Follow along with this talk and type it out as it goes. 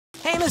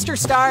Hey, Mr.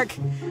 Stark.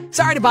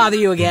 Sorry to bother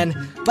you again,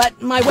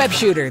 but my web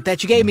shooter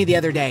that you gave me the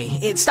other day,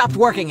 it stopped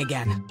working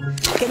again.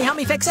 Can you help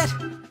me fix it?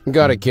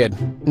 Got it, kid.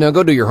 Now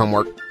go do your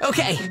homework.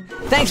 Okay.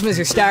 Thanks,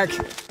 Mr. Stark.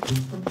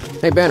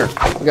 Hey, Banner,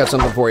 I got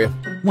something for you.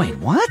 Wait,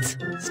 what?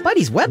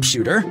 Spidey's web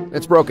shooter?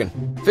 It's broken.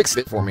 Fix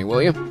it for me,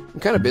 will you? I'm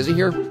kind of busy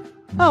here.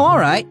 Oh,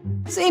 alright.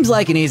 Seems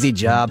like an easy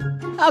job.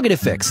 I'll get it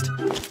fixed.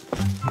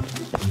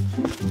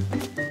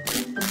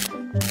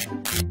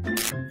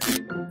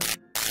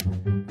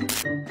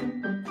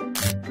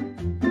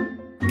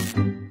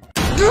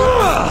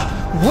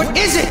 What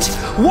is it?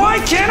 Why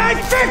can't I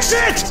fix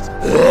it?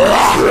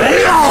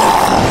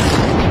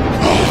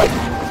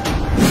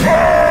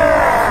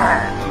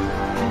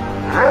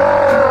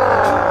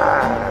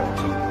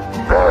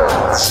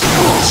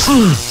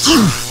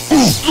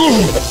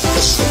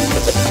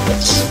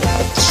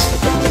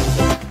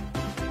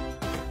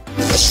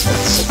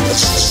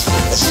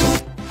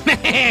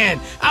 Man,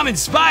 I'm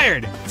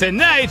inspired.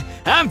 Tonight,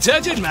 I'm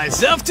touching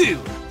myself too.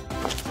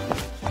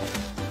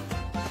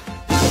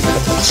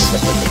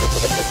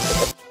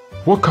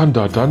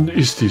 Wakanda, dann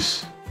ist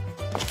es.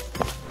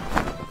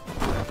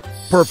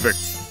 Perfect.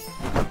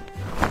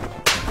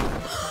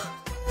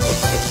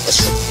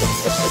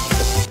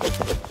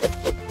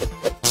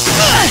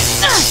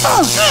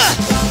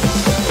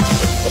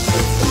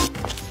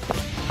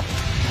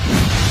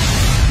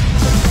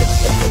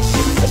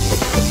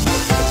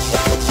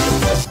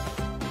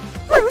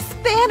 Bruce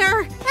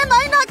Banner, am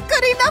I not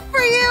good enough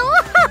for you?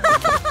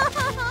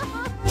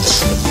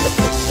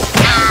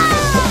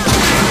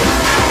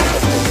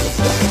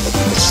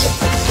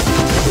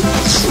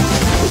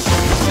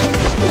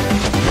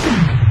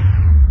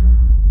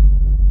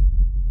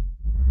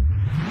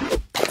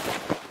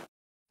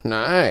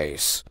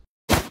 Nice.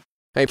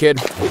 Hey, kid.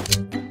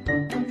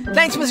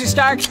 Thanks, Mr.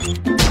 Stark.